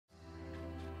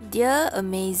Dear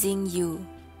Amazing You,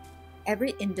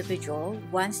 Every individual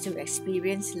wants to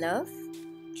experience love,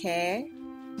 care,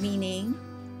 meaning,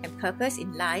 and purpose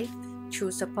in life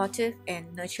through supportive and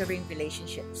nurturing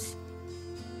relationships.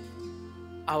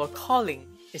 Our calling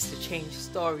is to change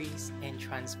stories and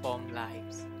transform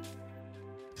lives.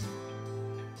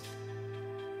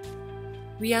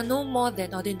 We are no more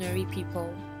than ordinary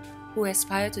people who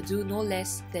aspire to do no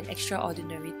less than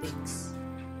extraordinary things.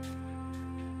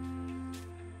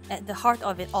 At the heart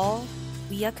of it all,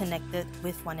 we are connected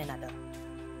with one another.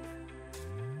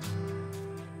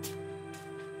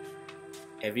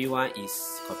 Everyone is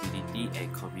community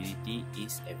and community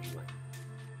is everyone.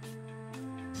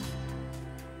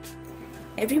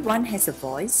 Everyone has a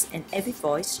voice, and every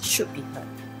voice should be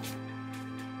heard.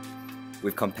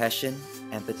 With compassion,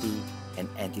 empathy, and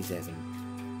enthusiasm,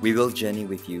 we will journey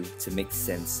with you to make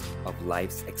sense of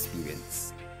life's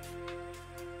experience.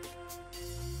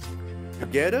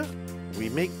 Together, we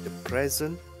make the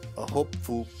present a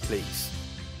hopeful place.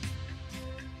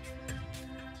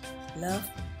 Love,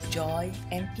 joy,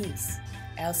 and peace.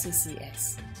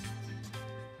 LCCS.